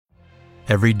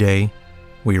Every day,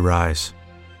 we rise,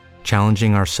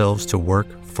 challenging ourselves to work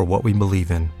for what we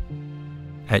believe in.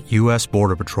 At U.S.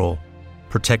 Border Patrol,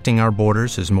 protecting our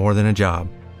borders is more than a job.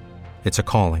 It's a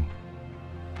calling.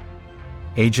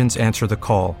 Agents answer the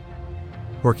call,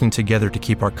 working together to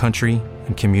keep our country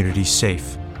and communities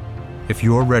safe. If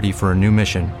you're ready for a new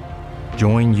mission,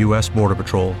 join U.S. Border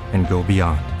Patrol and go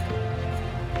beyond.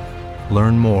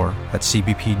 Learn more at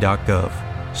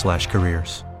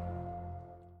cbp.gov/careers.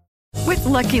 With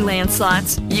Lucky Land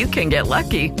Slots, you can get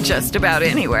lucky just about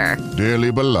anywhere.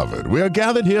 Dearly beloved, we are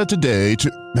gathered here today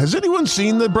to... Has anyone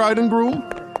seen the bride and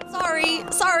groom?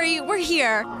 Sorry, we're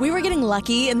here. We were getting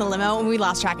lucky in the limo and we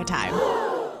lost track of time.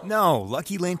 No,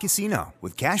 Lucky Land Casino,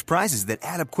 with cash prizes that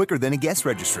add up quicker than a guest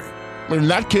registry. In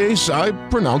that case, I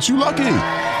pronounce you lucky.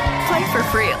 Play for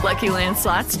free at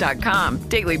LuckyLandSlots.com.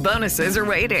 Daily bonuses are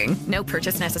waiting. No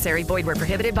purchase necessary. Void where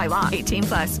prohibited by law.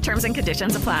 18+. Terms and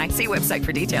conditions apply. See website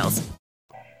for details.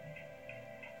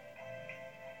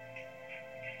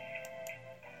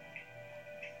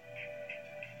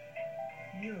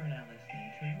 You are now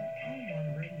listening to On One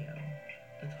Radio,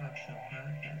 the talk show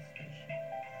podcast station,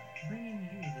 bringing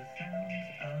you the sounds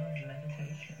of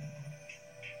meditation.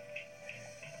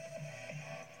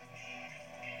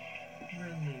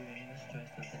 Relieving the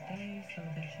stress of the day so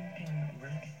that you can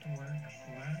rest, work,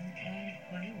 learn, and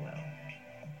play well.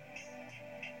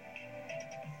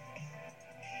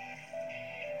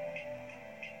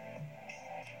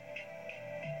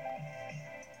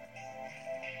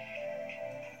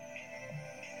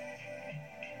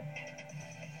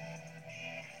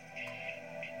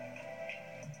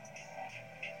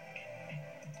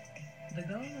 The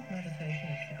goal of meditation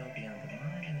is to go beyond the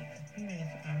mind and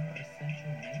experience our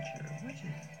essential nature, which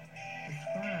is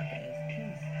described as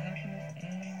peace, happiness,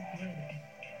 and bliss.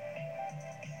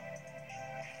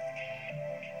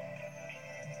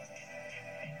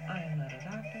 I am not a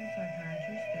doctor,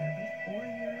 psychiatrist, therapist, or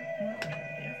your mother.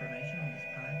 The information on this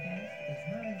podcast is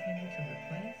not intended to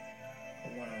replace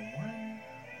a one-on-one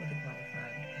with a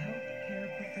qualified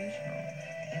healthcare professional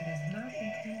and is not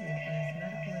intended as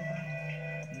medical advice.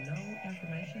 No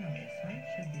information on this site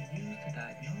should be used to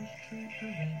diagnose, treat,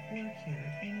 prevent, or cure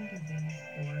any disease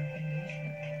or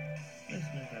condition.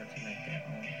 Listeners are to make their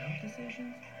own health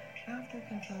decisions after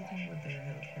consulting with their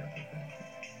healthcare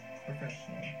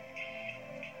professional.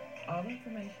 All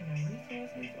information and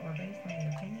resources are based on the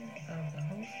opinions of the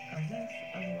host unless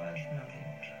otherwise noted.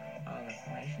 All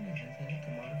information is intended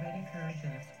to motivate, encourage,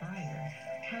 and inspire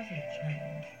positive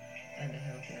change and a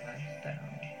healthy lifestyle.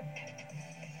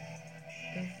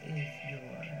 This is your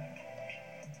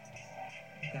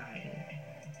guided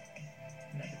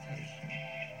meditation.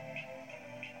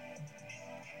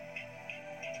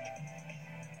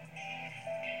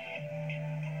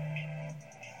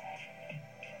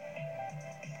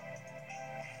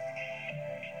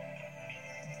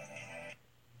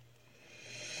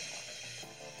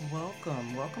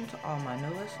 Welcome to all my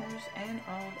new listeners and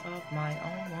all of my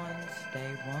own ones,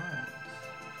 day ones.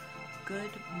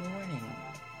 Good morning.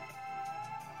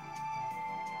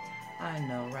 I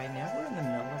know right now we're in the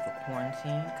middle of a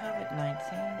quarantine.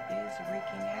 COVID-19 is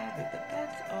wreaking havoc, but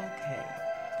that's okay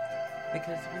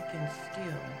because we can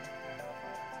still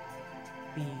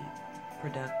be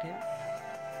productive,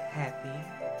 happy,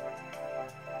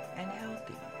 and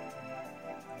healthy.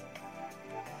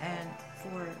 And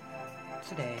for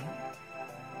today,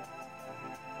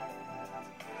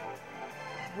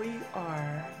 we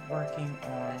are working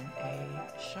on a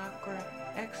chakra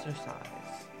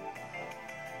exercise.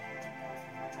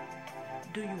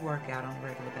 Do you work out on a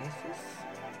regular basis?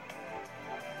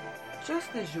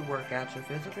 Just as you work out your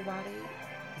physical body,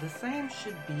 the same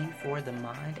should be for the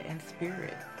mind and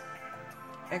spirit.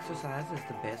 Exercise is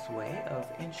the best way of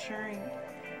ensuring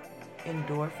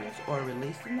endorphins are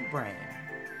released in the brain.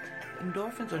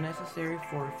 Endorphins are necessary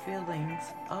for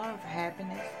feelings of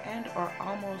happiness and are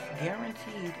almost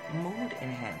guaranteed mood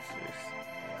enhancers.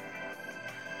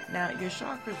 Now, your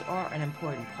chakras are an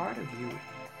important part of you,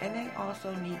 and they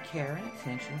also need care and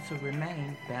attention to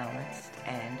remain balanced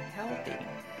and healthy.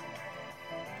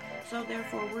 So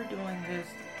therefore, we're doing this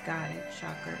guided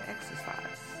chakra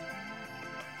exercise.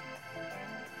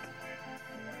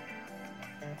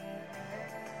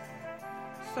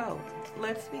 So,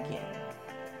 let's begin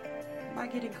by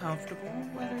getting comfortable,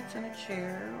 whether it's in a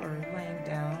chair or laying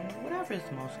down, whatever is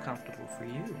most comfortable for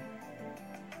you.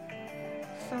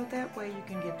 So that way you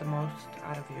can get the most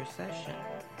out of your session.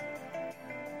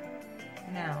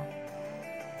 Now,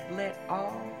 let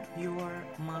all your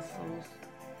muscles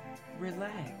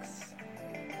relax,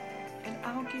 and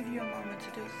I'll give you a moment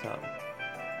to do so.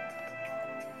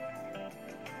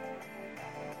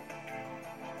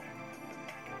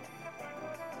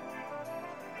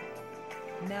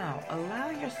 Now, allow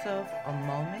yourself a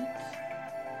moment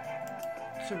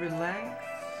to relax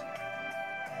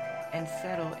and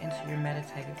settle into your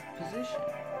meditative position.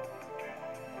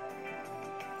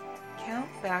 Count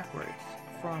backwards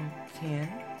from 10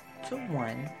 to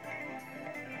 1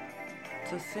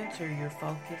 to center your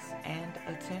focus and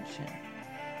attention.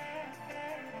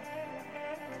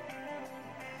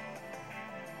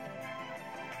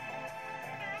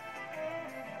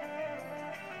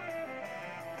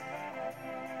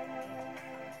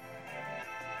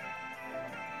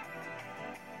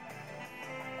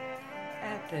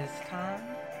 At this time,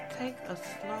 take a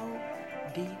slow,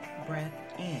 deep breath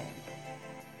in.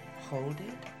 Hold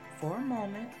it for a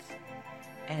moment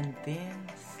and then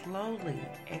slowly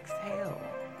exhale.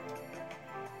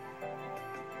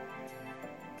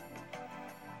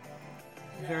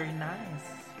 Very nice.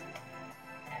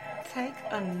 Take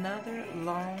another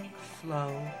long,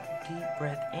 slow, deep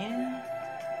breath in.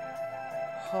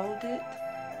 Hold it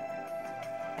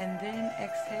and then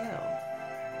exhale.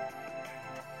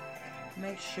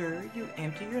 Make sure you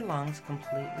empty your lungs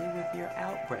completely with your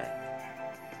out breath.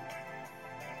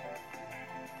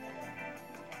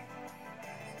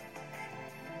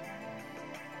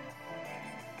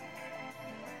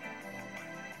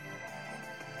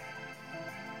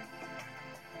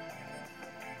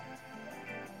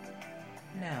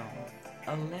 Now,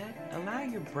 allow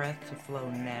your breath to flow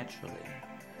naturally.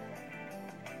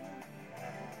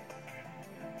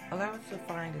 Allow it to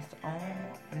find its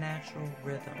own natural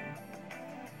rhythm.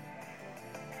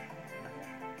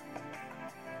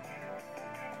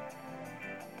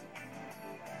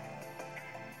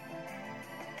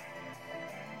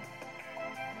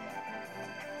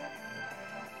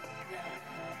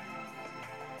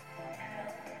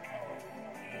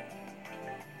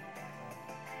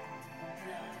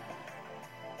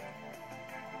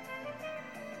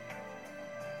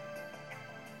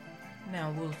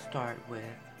 Now we'll start with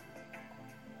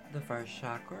the first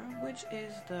chakra, which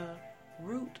is the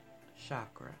root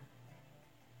chakra.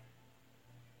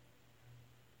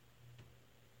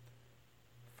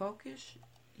 Focus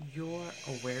your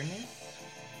awareness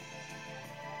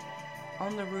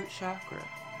on the root chakra.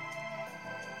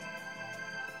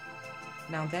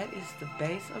 Now that is the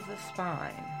base of the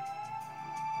spine,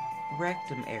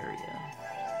 rectum area.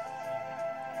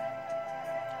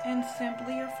 And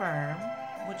simply affirm,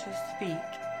 which is speak,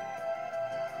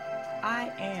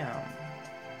 I am,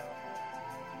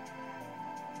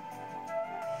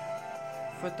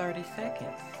 for 30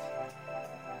 seconds.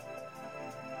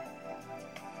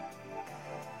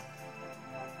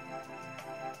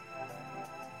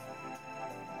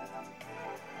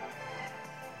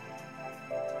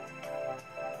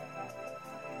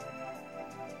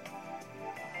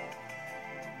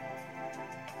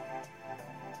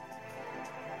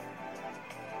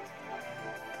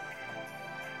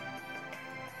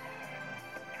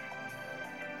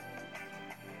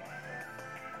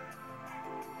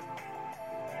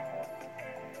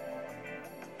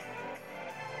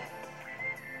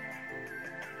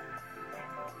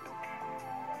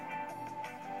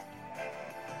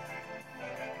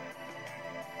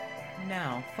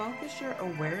 Now, focus your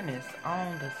awareness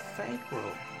on the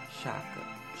sacral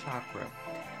chakra,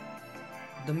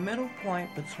 the middle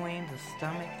point between the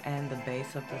stomach and the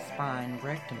base of the spine,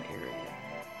 rectum area,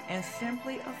 and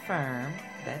simply affirm,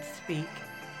 that speak,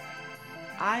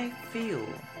 I feel,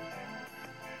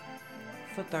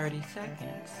 for 30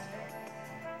 seconds.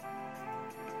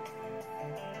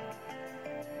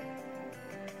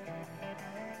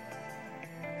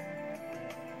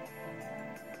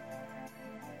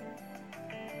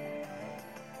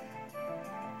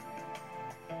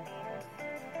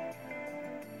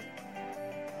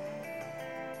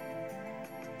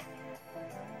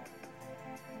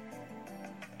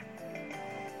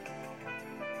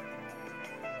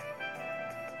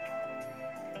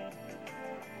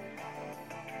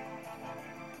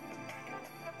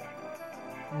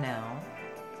 Now,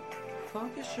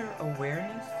 focus your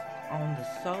awareness on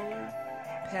the solar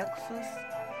plexus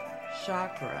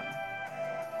chakra.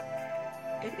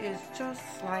 It is just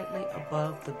slightly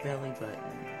above the belly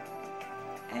button.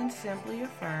 And simply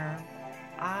affirm,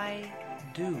 I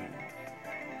do,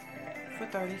 for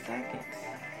 30 seconds.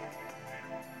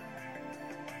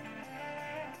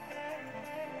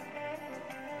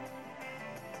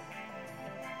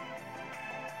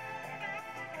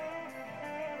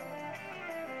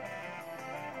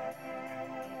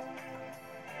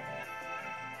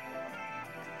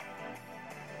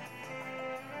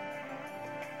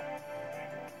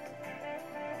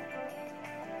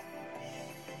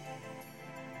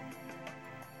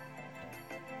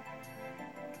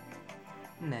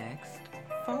 Next,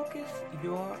 focus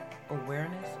your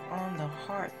awareness on the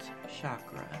heart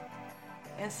chakra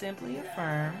and simply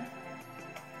affirm,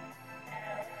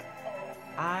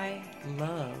 I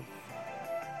love,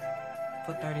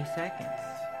 for 30 seconds.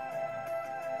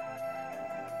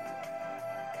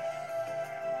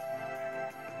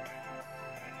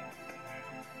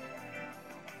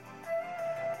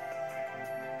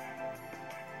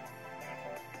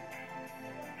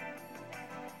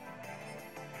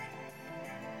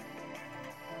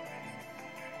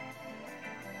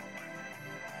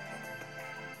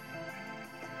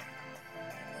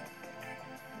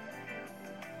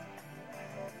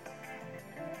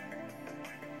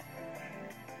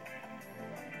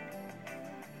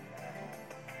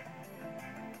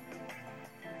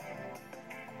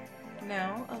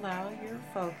 Now allow your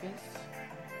focus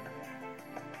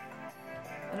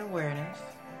and awareness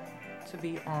to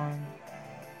be on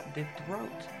the throat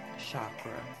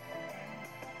chakra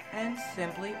and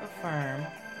simply affirm,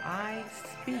 I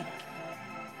speak,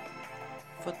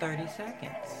 for 30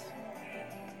 seconds.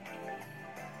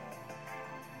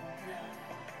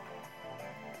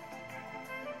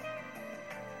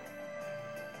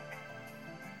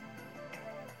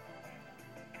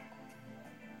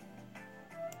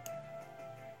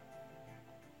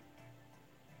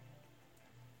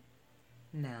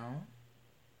 Now,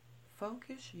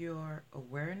 focus your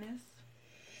awareness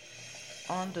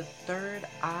on the third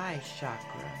eye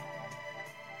chakra,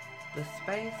 the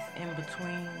space in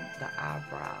between the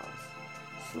eyebrows,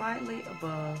 slightly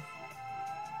above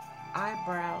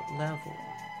eyebrow level,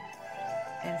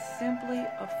 and simply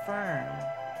affirm,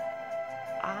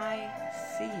 I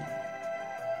see,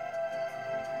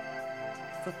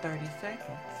 for 30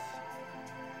 seconds.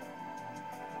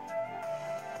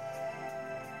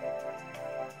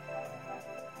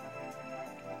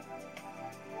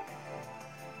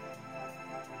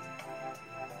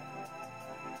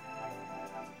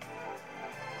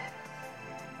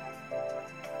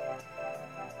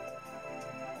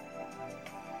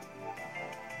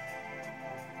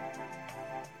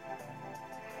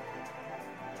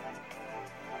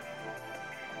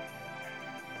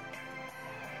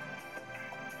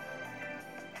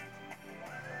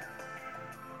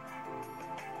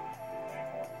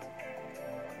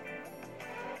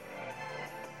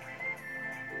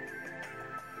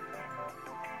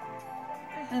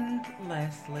 And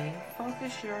lastly,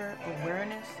 focus your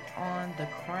awareness on the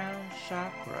crown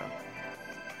chakra.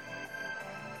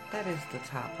 That is the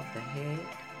top of the head.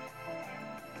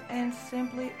 And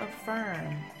simply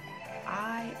affirm,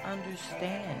 I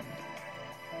understand,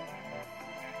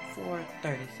 for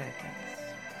 30 seconds.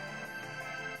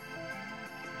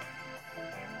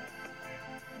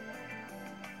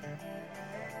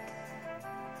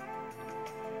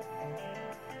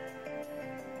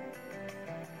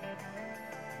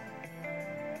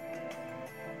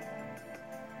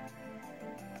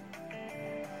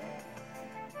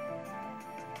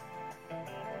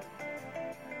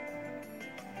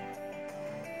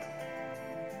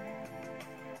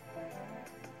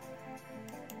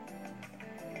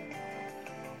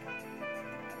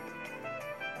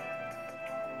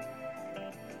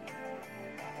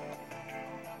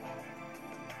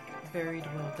 Very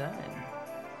well done.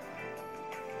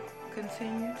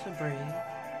 Continue to breathe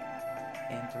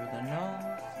in through the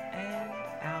nose and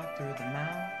out through the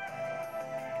mouth,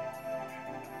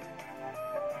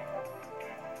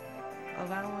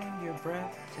 allowing your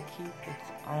breath to keep its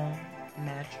own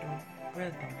natural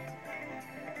rhythm.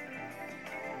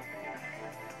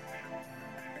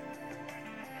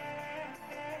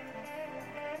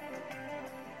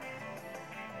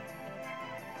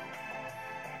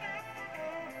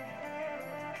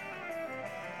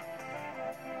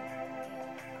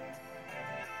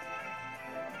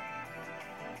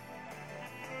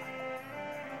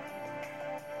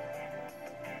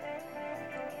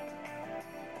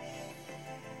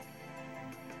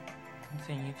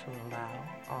 Continue to allow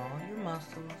all your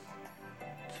muscles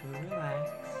to relax.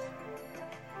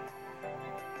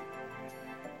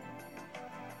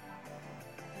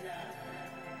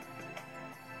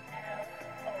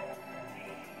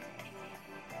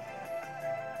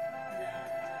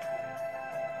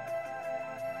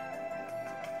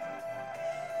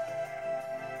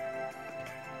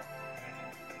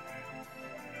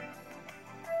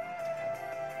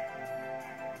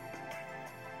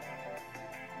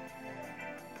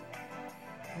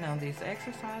 Now, these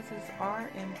exercises are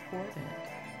important,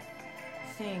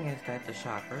 seeing as that the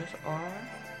chakras are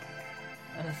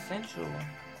an essential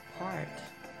part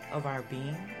of our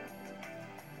being,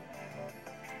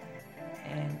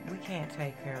 and we can't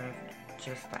take care of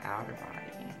just the outer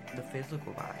body, the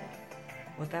physical body,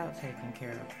 without taking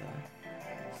care of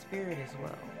spirit as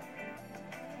well.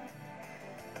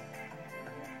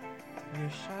 Your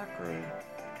chakra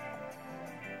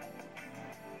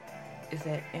is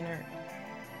that inner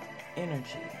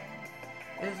energy.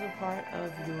 It is a part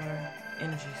of your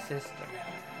energy system.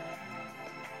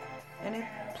 And it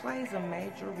plays a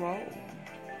major role.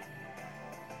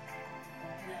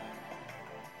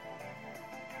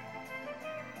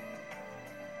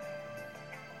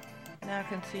 Now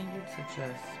continue to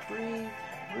just breathe,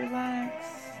 relax.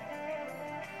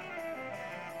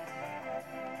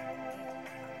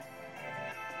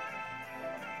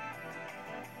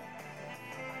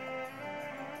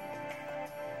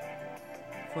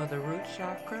 For the root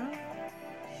chakra,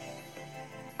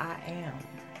 I am.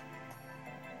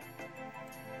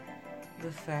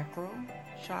 The sacral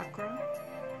chakra,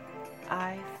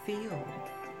 I feel.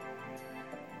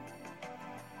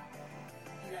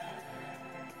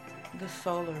 The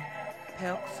solar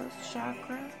plexus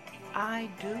chakra, I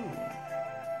do.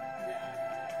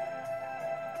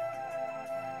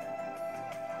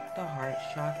 The heart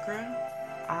chakra,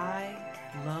 I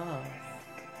love.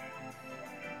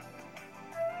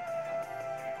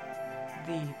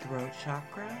 The throat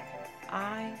chakra,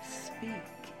 I speak.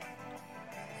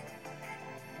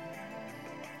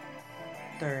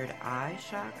 Third eye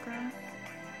chakra,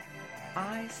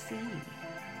 I see.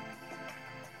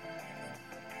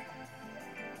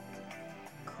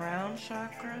 Crown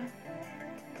chakra,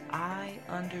 I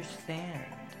understand.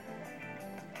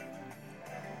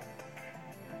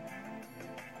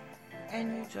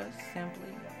 And you just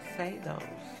simply say those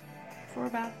for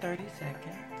about 30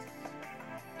 seconds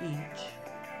each.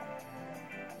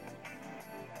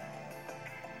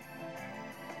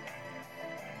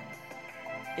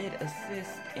 It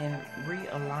assists in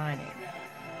realigning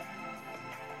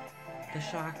the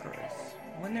chakras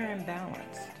when they're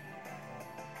imbalanced.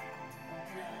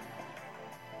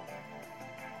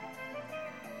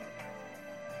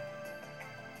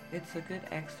 It's a good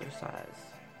exercise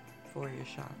for your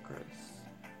chakras.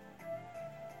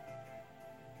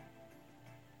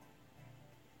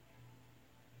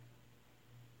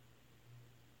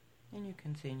 And you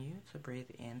continue to breathe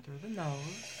in through the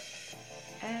nose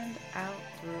and out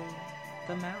through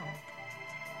the mouth.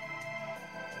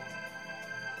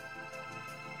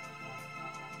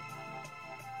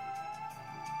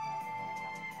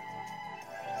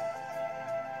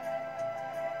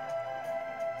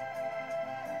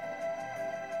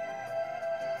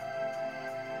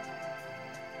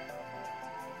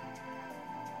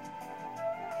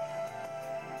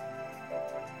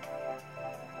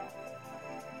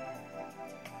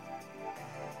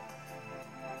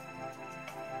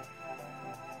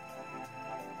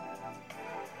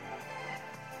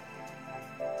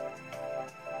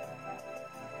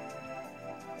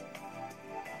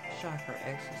 Chakra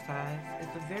exercise is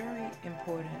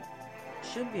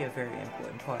should be a very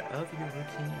important part of your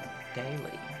routine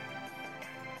daily.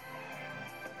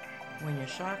 When your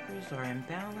chakras are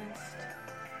imbalanced,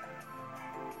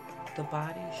 the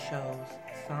body shows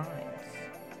signs.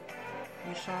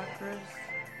 Your chakras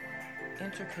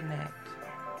interconnect.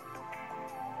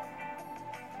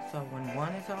 So when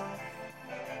one is off,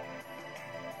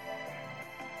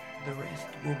 the rest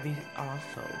will be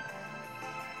also.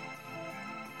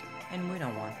 And we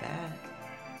don't want that.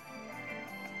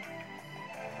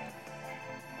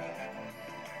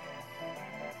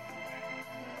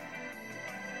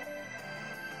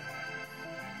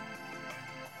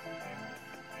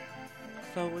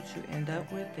 So what you end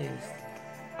up with is,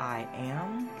 I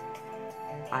am,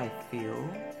 I feel,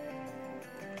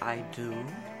 I do,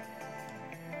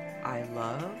 I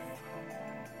love,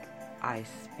 I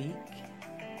speak,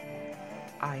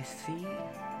 I see,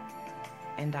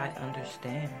 and I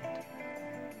understand.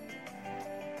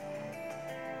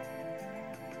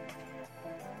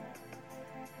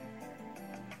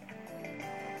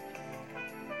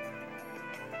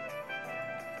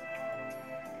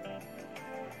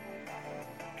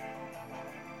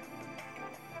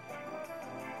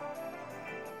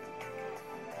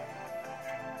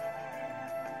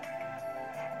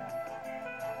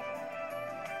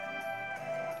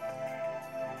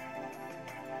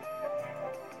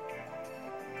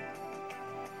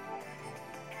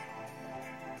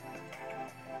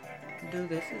 Do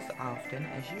this as often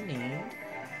as you need.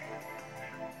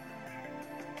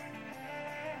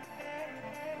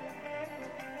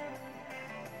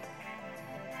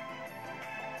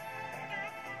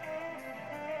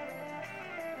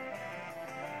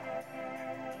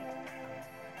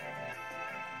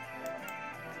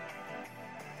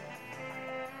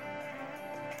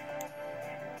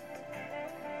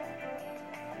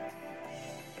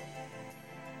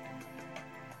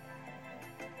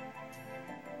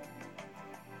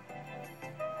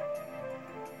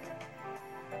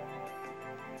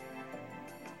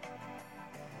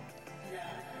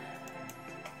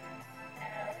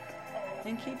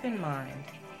 And keep in mind,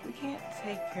 we can't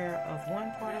take care of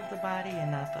one part of the body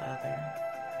and not the other.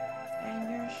 And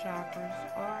your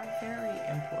chakras are very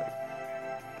important.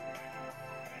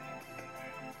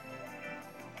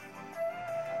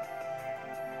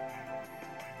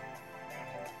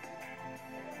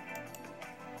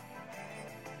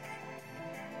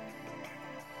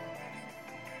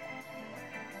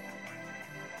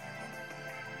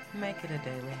 Make it a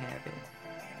daily habit.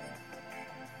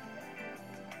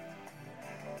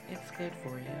 It's good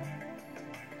for you.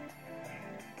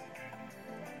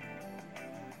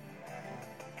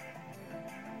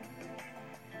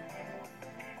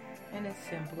 And it's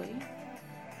simply,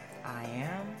 I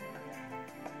am,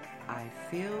 I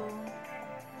feel,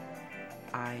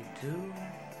 I do,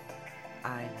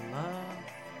 I love,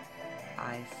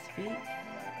 I speak,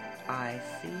 I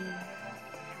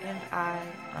see, and I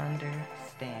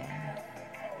understand.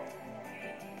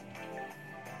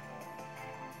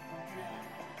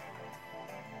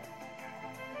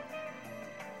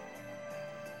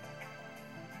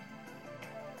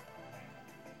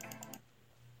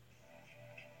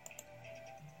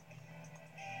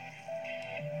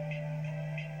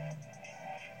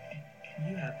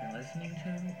 You have been listening to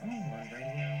On One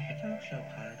Radio, the talk show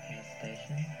podcast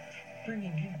station,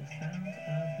 bringing you the sounds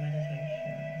of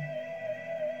meditation.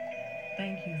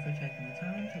 Thank you for taking the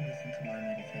time to listen to my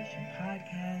meditation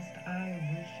podcast. I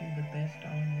wish you the best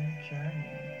on your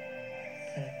journey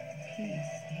to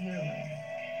peace, healing,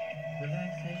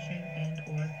 relaxation, and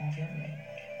or contentment.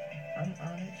 I'm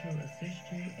honored to assist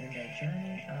you in that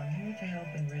journey. I'm here to help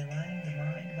in realigning the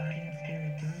mind, body, and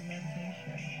spirit through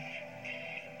meditation.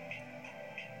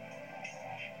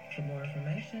 For more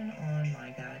information on my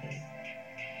guided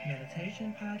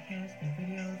meditation podcasts and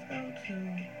videos, go to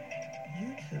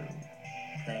YouTube.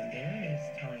 The name there is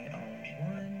Tony On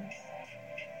One.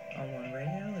 On One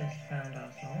Radio is found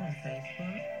also on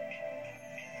Facebook.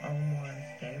 On One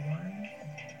Stay One.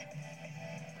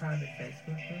 Private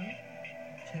Facebook group.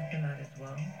 Check them out as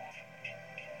well.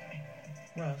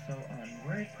 We're also on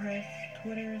WordPress,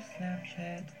 Twitter,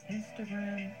 Snapchat,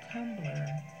 Instagram, Tumblr,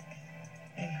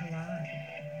 and Collide.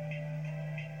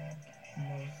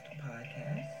 Most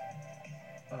podcasts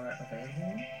are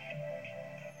available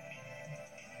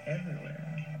everywhere.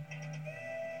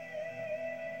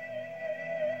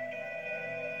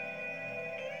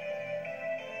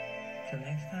 Till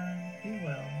next time, be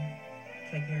well.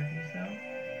 Take care of yourself.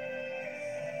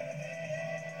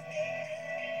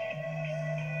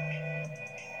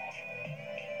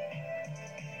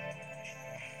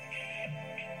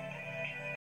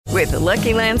 With the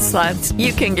Lucky Land Slots,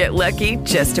 you can get lucky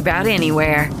just about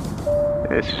anywhere.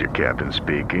 This is your captain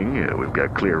speaking. We've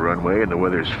got clear runway and the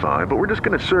weather's fine, but we're just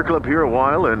going to circle up here a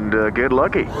while and get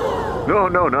lucky.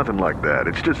 No, nothing like that.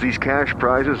 It's just these cash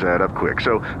prizes add up quick.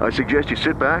 So I suggest you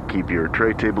sit back, keep your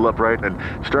tray table upright, and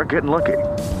start getting lucky.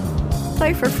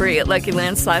 Play for free at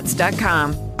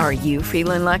LuckyLandSlots.com. Are you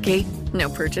feeling lucky? No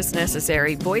purchase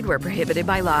necessary. Void where prohibited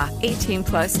by law.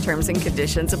 18+ terms and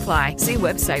conditions apply. See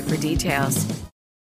website for details.